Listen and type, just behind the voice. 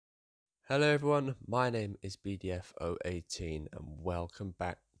Hello everyone, my name is BDF018 and welcome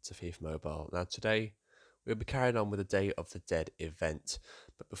back to FIFA Mobile. Now today we'll be carrying on with the Day of the Dead event,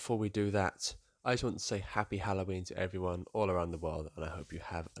 but before we do that, I just want to say happy Halloween to everyone all around the world, and I hope you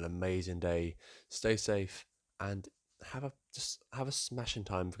have an amazing day. Stay safe and have a smashing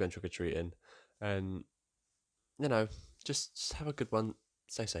time for going trick or treating, and you know just have a good one.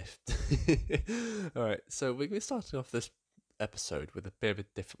 Stay safe. All right, so we're gonna be starting off this episode with a bit of a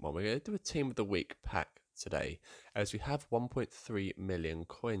different one. We're going to do a Team of the Week pack today, as we have 1.3 million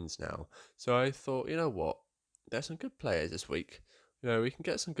coins now. So I thought, you know what? There's some good players this week. You know, we can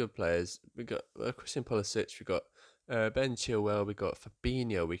get some good players. We got Christian Pulisic, we got Ben Chilwell, we got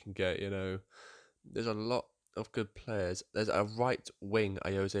Fabinho. We can get, there's a lot of good players. There's a right wing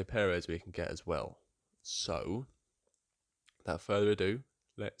Jose Perez we can get as well. So, without further ado,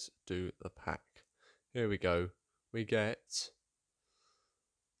 let's do the pack. Here we go. We get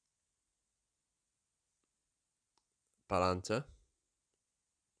Balanta,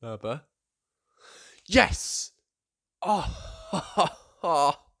 Berber. Yes!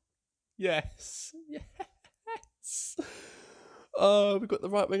 Oh, yes, yes. Oh, we got the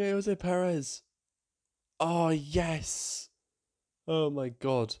right winger, Jose Perez. Oh, yes. Oh my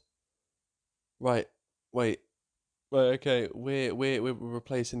God. Right, wait, right. Okay, we're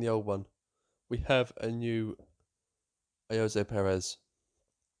replacing the old one. We have a new Jose Perez.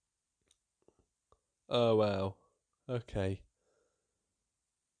 Oh wow. Okay.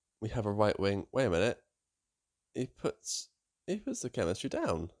 We have a right wing. Wait a minute. He puts the chemistry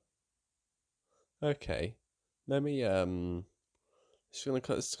down. Okay. Let me it's gonna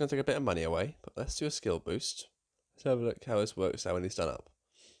take a bit of money away, but let's do a skill boost. Let's have a look how this works out when he's done up.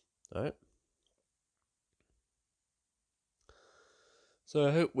 Alright. So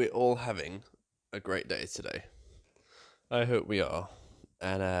I hope we're all having a great day today. I hope we are.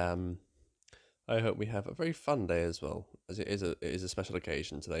 And I hope we have a very fun day as well, as it is a special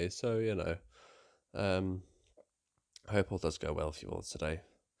occasion today. So, I hope all does go well for you all today.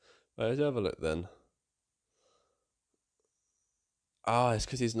 Right, let's have a look then. Ah, it's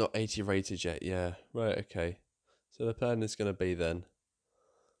because he's not 80 rated yet. Yeah, right, okay. So the plan is going to be then,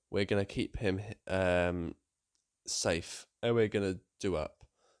 we're going to keep him safe, and we're going to do up.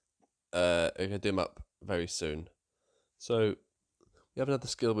 We're going to do him up very soon. So we have another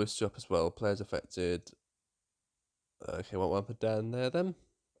skill boost up as well. Players affected. Okay, one put down there then.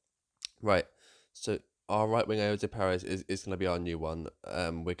 Right, so our right wing Jose Perez is going to be our new one.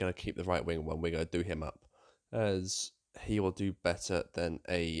 We're going to keep the right wing one. We're going to do him up, as he will do better than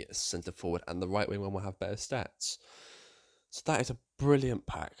a centre forward, and the right wing one will have better stats. So that is a brilliant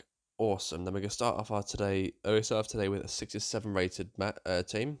pack. Awesome. Then we're going to start off today with a 67 rated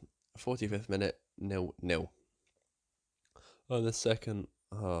team. 45th minute, 0-0. On the second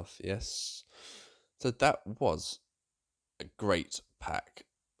half, yes. So that was a great pack.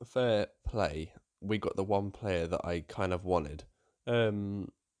 Fair play. We got the one player that I kind of wanted.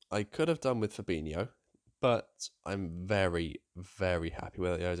 I could have done with Fabinho, but I'm very, very happy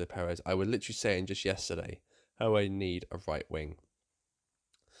with Jose Perez. I was literally saying just yesterday how I need a right wing,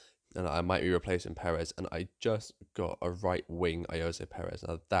 and I might be replacing Perez, and I just got a right wing Jose Perez.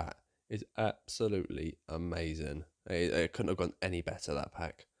 Now that is absolutely amazing. It couldn't have gone any better, that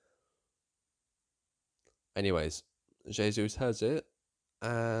pack. Anyways, Jesus has it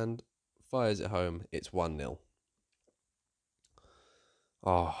and fires it home. It's 1-0.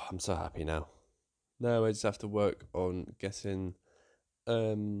 Oh, I'm so happy now. Now I just have to work on getting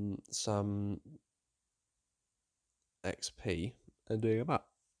some XP and doing them up.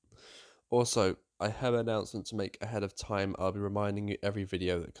 Also, I have an announcement to make ahead of time. I'll be reminding you every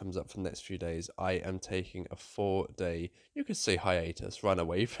video that comes up for the next few days. I am taking a 4-day, you could say hiatus, run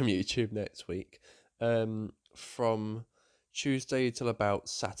away from YouTube next week. From Tuesday till about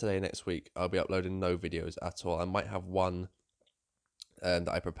Saturday next week, I'll be uploading no videos at all. I might have one that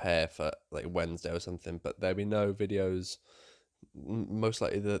I prepare for like Wednesday or something, but there'll be no videos. Most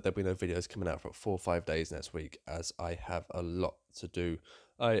likely there'll be no videos coming out for 4 or 5 days next week, as I have a lot to do.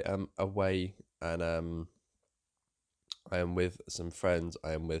 I am away, and I am with some friends,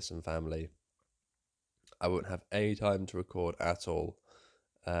 I am with some family. I won't have any time to record at all.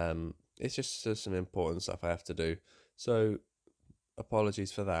 It's just some important stuff I have to do. So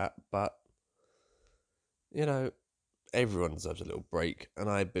apologies for that, but everyone deserves a little break, and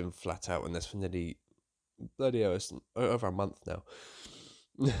I've been flat out on this for nearly bloody over a month now.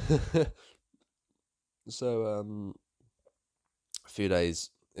 So a few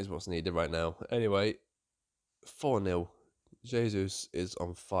days is what's needed right now. Anyway, 4-0. Jesus is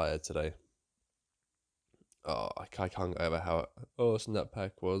on fire today. Oh, I can't go over how awesome that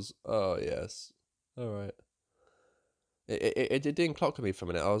pack was. Oh, yes. All right. It didn't clock with me for a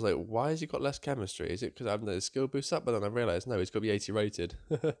minute. I was like, why has he got less chemistry? Is it because I haven't done his skill boost up? But then I realised, no, he's got to be 80 rated.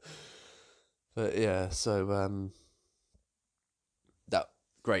 But yeah, so that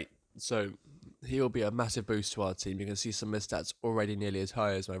great. So he will be a massive boost to our team. You can see some of his stats already nearly as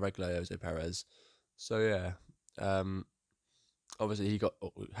high as my regular Jose Perez. So yeah, obviously he got a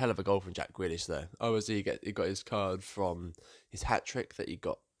hell of a goal from Jack Grealish there. Obviously he got his card from his hat trick that he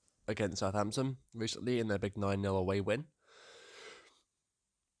got against Southampton recently in their big 9-0 away win.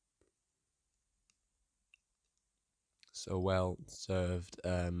 So well served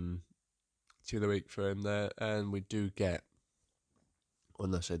to the week for him there, and we do get. Well,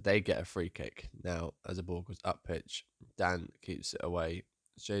 no, so they get a free kick now as the ball goes up pitch. Dan keeps it away.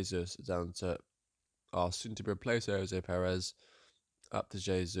 Jesus down to our soon-to-be replacer Jose Perez. Up to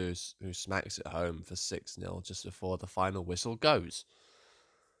Jesus, who smacks it home for 6-0 just before the final whistle goes.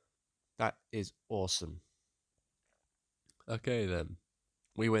 That is awesome. Okay, then.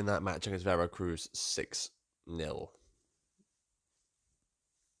 We win that match against Veracruz 6-0.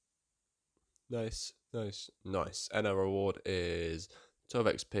 Nice, nice, nice. And our reward is 12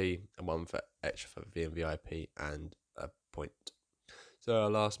 XP and 1 for extra for VMVIP and a point. So our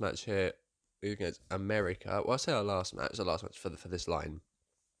last match here against America. Well, I say our last match for this line.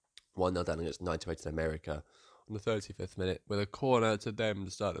 1-0 down against 90 America on the 35th minute with a corner to them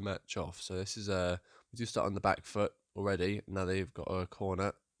to start the match off. So this is we do start on the back foot already. Now they've got a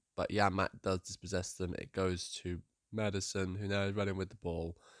corner, but yeah, Matt does dispossess them. It goes to Madison, who now is running with the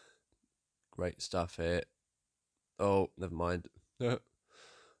ball. Great stuff here. Oh, never mind.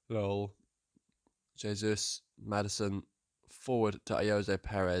 Lol. Jesus, Madison, forward to Jose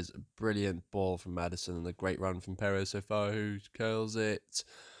Perez. Brilliant ball from Madison and a great run from Perez so far, who curls it.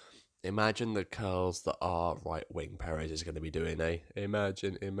 Imagine the curls that our right wing Perez is going to be doing, eh?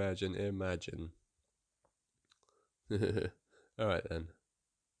 Imagine. Alright then.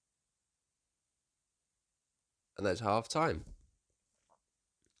 And that's half time.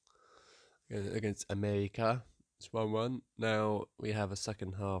 Against America. It's 1-1. Now we have a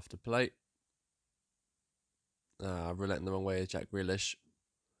second half to play. Rouletting the wrong way is Jack Grealish.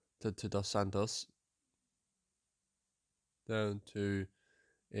 To Dos Santos. Down to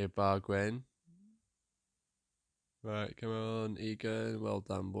Ibarguen. Right, come on, Egan. Well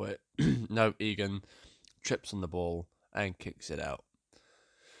done, boy. No, Egan trips on the ball and kicks it out.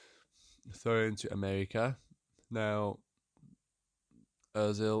 Throw into America. Now,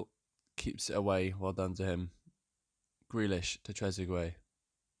 Ozil keeps it away. Well done to him. Grealish to Trezeguet.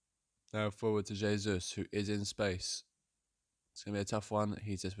 Now forward to Jesus, who is in space. It's going to be a tough one.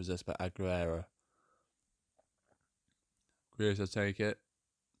 He's dispossessed by Aguilera. Grealish will take it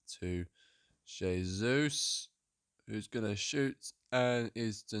to Jesus, who's going to shoot and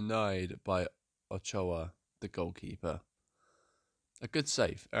is denied by Ochoa, the goalkeeper. A good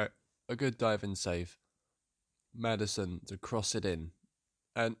save. A good dive-in save. Madison to cross it in.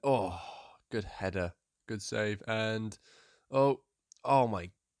 And, good header. Good save. And, oh my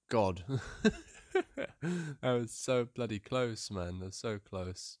God. That was so bloody close, man. That was so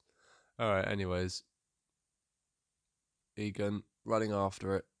close. Alright, anyways. Egan running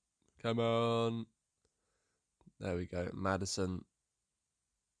after it. Come on. There we go. Madison.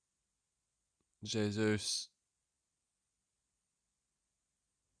 Jesus.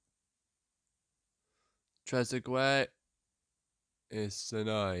 Trezeguet is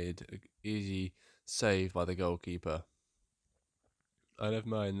denied. Easy save by the goalkeeper. Oh, never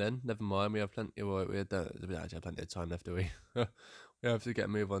mind then. Never mind. We have plenty. Well, we don't actually have plenty of time left, do we? We have to get a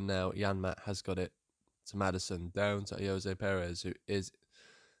move on now. Jan Matt has got it to Madison, down to Jose Perez, who is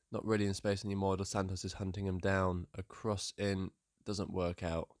not really in space anymore. Dos Santos is hunting him down. A cross in doesn't work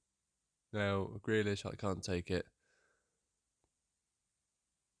out. Now Grealish, I can't take it.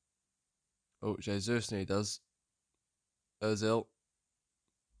 Oh, Jesus nearly does. Ozil.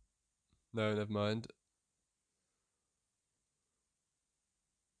 No, never mind.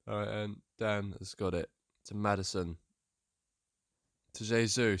 Alright, and Dan has got it to Madison. To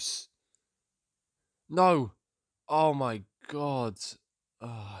Jesus. No! Oh my God.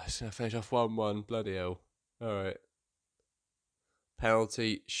 Oh, it's going to finish off 1-1. Bloody hell. Alright.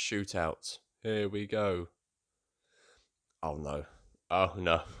 Penalty shootout. Here we go. Oh no. Oh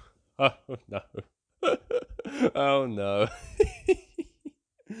no. Oh no. Oh no.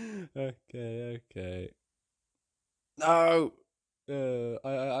 Okay. No!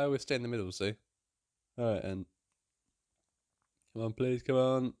 I always stay in the middle, see? Alright, and come on, please, come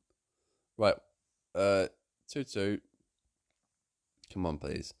on. Right. 2-2. Come on,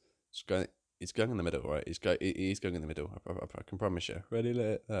 please. Just going He's going in the middle, right? He's going in the middle. I can promise you. Ready? Look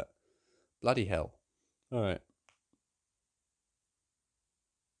at that. Bloody hell! All right.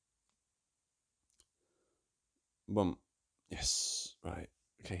 Boom. Yes. Right.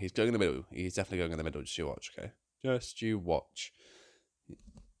 Okay. He's going in the middle. He's definitely going in the middle. Just you watch. Okay. Just you watch.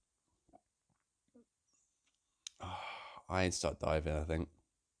 Oh, I ain't start diving. I think.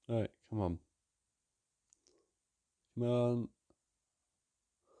 All right. Come on. Come on.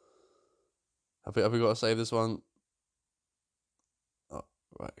 Have we got to save this one? Oh,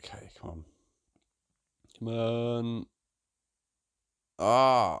 right. Okay. Come on. Come on.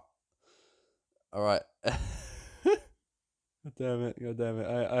 Ah. All right. God damn it. God damn it.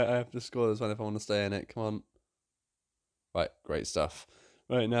 I have to score this one if I want to stay in it. Come on. Right. Great stuff.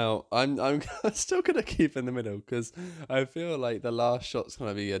 Right now, I'm still gonna keep in the middle because I feel like the last shot's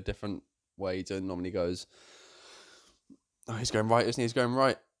gonna be a different way to it normally goes. Oh, he's going right, isn't he? He's going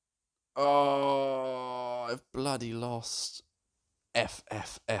right. Oh, I've bloody lost. F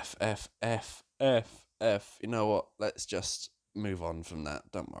F F F F F F. You know what? Let's just move on from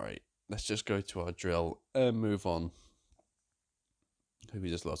that. Don't worry. Let's just go to our drill and move on. We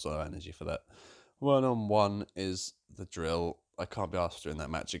just lost our energy for that. 1-on-1 is the drill. I can't be asked doing that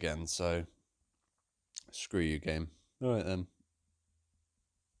match again, so screw you, game. All right then.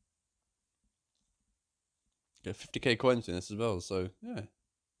 Get 50k coins in this as well, so yeah,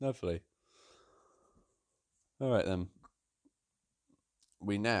 lovely. All right then.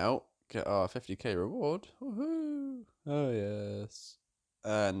 We now get our 50k reward. Woohoo! Oh yes.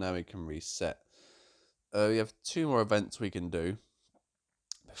 And now we can reset. We have 2 more events we can do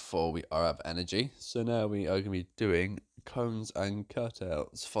before we are out of energy. So now we are going to be doing cones and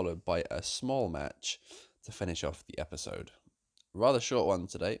cutouts, followed by a small match to finish off the episode. Rather short one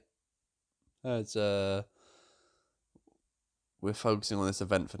today, as we're focusing on this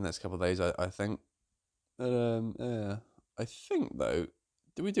event for the next couple of days, I think. Yeah. I think, though,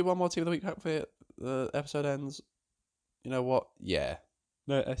 do we do one more Team of the Week pack before the episode ends? You know what? Yeah.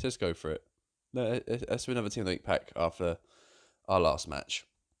 No, let's just go for it. No, let's do another Team of the Week pack after our last match.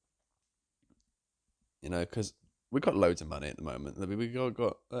 You know, because we got loads of money at the moment. We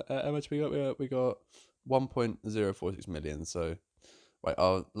got how much we got? We got 1.046 million. So, right,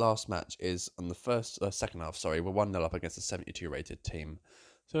 our last match is on the second half. Sorry, we're 1-0 up against a 72 rated team.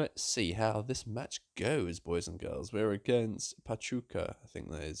 So let's see how this match goes, boys and girls. We're against Pachuca, I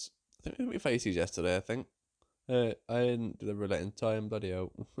think that is. I think we faced these yesterday, I think. I didn't do the roulette in time, bloody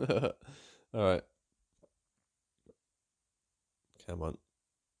hell. Alright. Come on.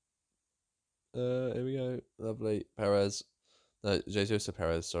 Here we go. Lovely. Perez. No, Jesus or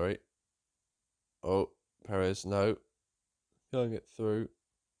Perez, sorry. Oh, Perez, no. Can't get through.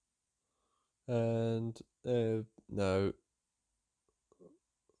 And, no.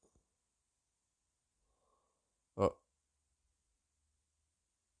 Oh.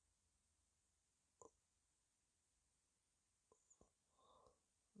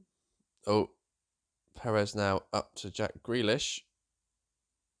 Oh. Perez now up to Jack Grealish.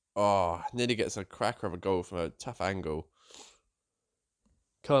 Oh, nearly gets a cracker of a goal from a tough angle.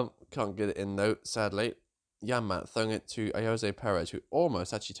 Can't get it in though, sadly. Yanmat throwing it to Jose Perez, who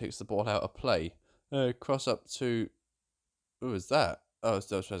almost actually takes the ball out of play. Cross up to... Who was that? Oh, it's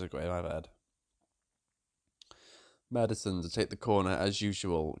still Trezeguet, my bad. Madison to take the corner as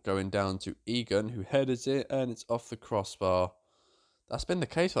usual, going down to Egan, who headers it, and it's off the crossbar. That's been the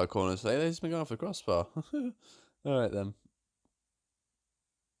case for our corners today. They've just been going off the crossbar. Alright then.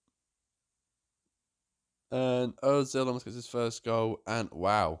 And Ozil almost gets his first goal, and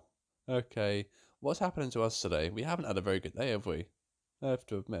wow. Okay, what's happening to us today? We haven't had a very good day, have we? I have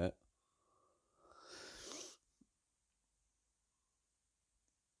to admit.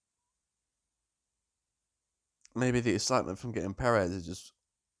 Maybe the excitement from getting Perez has just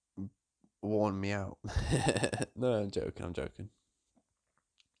worn me out. No, I'm joking.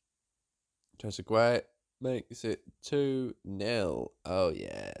 Trezeguet makes it 2-0. Oh,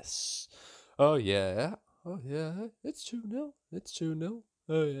 yes. Oh, yeah. Oh, yeah. It's 2-0. It's 2-0.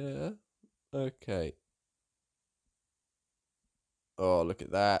 Oh, yeah. Okay. Oh, look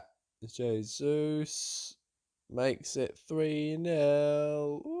at that. Jesus makes it 3-0.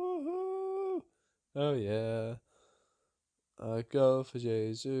 Woohoo. Oh, yeah. I go for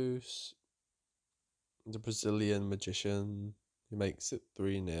Jesus, the Brazilian magician. He makes it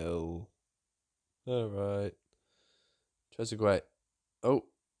 3-0. Alright. Trezeguet. Oh,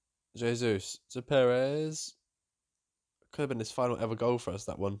 Jesus to Perez. Could have been his final ever goal for us,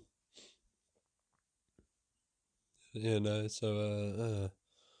 that one. You know, so,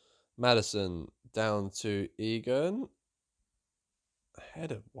 Madison down to Egan.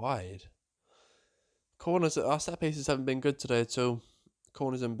 Headed wide. Corners, our set pieces haven't been good today at all.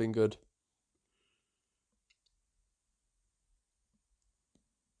 Corners haven't been good.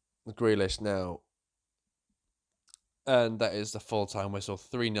 Grealish now. And that is the full-time whistle.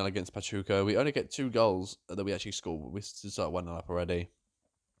 3-0 against Pachuca. We only get 2 goals that we actually score. We start 1-0 up already.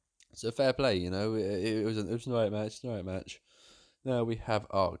 So fair play, you know. It was an alright match. Now we have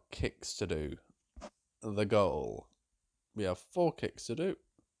our kicks to do. The goal. We have 4 kicks to do.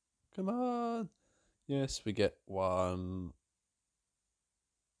 Come on. Yes, we get 1.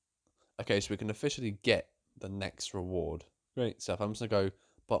 Okay, so we can officially get the next reward. Great stuff. I'm just going to go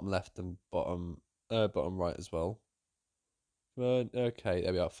bottom left and bottom right as well. Okay,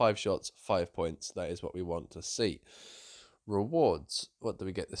 there we are. 5 shots, 5 points. That is what we want to see. Rewards. What do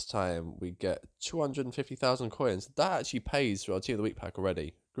we get this time? We get 250,000 coins. That actually pays for our Team of the Week pack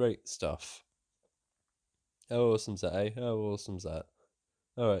already. Great stuff. How awesome's that, eh? How awesome's that?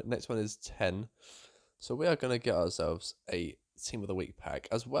 Alright, next one is 10. So we are going to get ourselves a Team of the Week pack,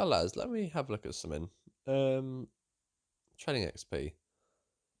 as well as, let me have a look at something. Training XP.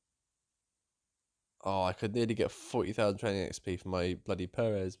 Oh, I could nearly get 40,000 training XP for my bloody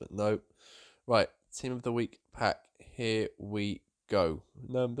Perez, but no. Right, Team of the Week pack. Here we go.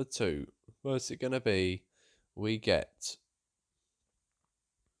 Number 2. What's it going to be? We get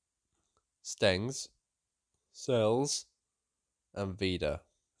Stengs, Cells, and Vida.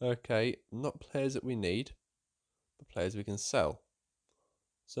 Okay, not players that we need, but players we can sell.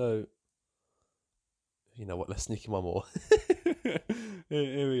 So, you know what? Let's sneak in one more.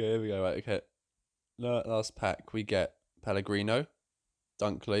 Here we go. Right, okay. Last pack, we get Pellegrino,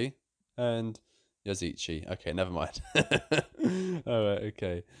 Dunkley, and Yazici. Okay, never mind. Alright,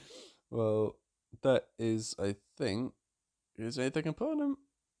 okay. Well, that is, I think, is there anything I can put on them?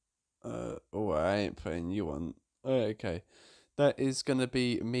 Oh, I ain't putting you on. Okay. That is going to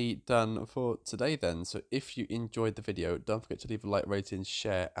be me done for today then. So if you enjoyed the video, don't forget to leave a like, rating,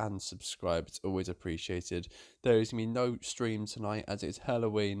 share and subscribe. It's always appreciated. There is going to be no stream tonight as it's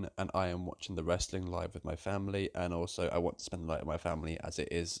Halloween and I am watching the wrestling live with my family, and also I want to spend the night with my family as it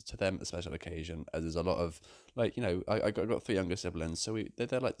is to them a special occasion, as there's a lot of, like, you know, I got 3 younger siblings, so they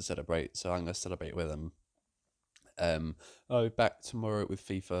like to celebrate, so I'm going to celebrate with them. I'll be back tomorrow with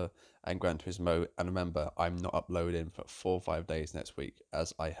FIFA and Gran Turismo, and remember, I'm not uploading for 4 or 5 days next week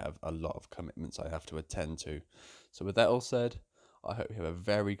as I have a lot of commitments I have to attend to. So with that all said, I hope you have a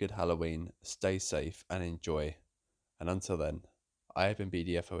very good Halloween, stay safe and enjoy, and until then, I have been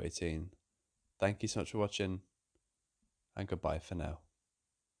BDF018. Thank you so much for watching, and goodbye for now.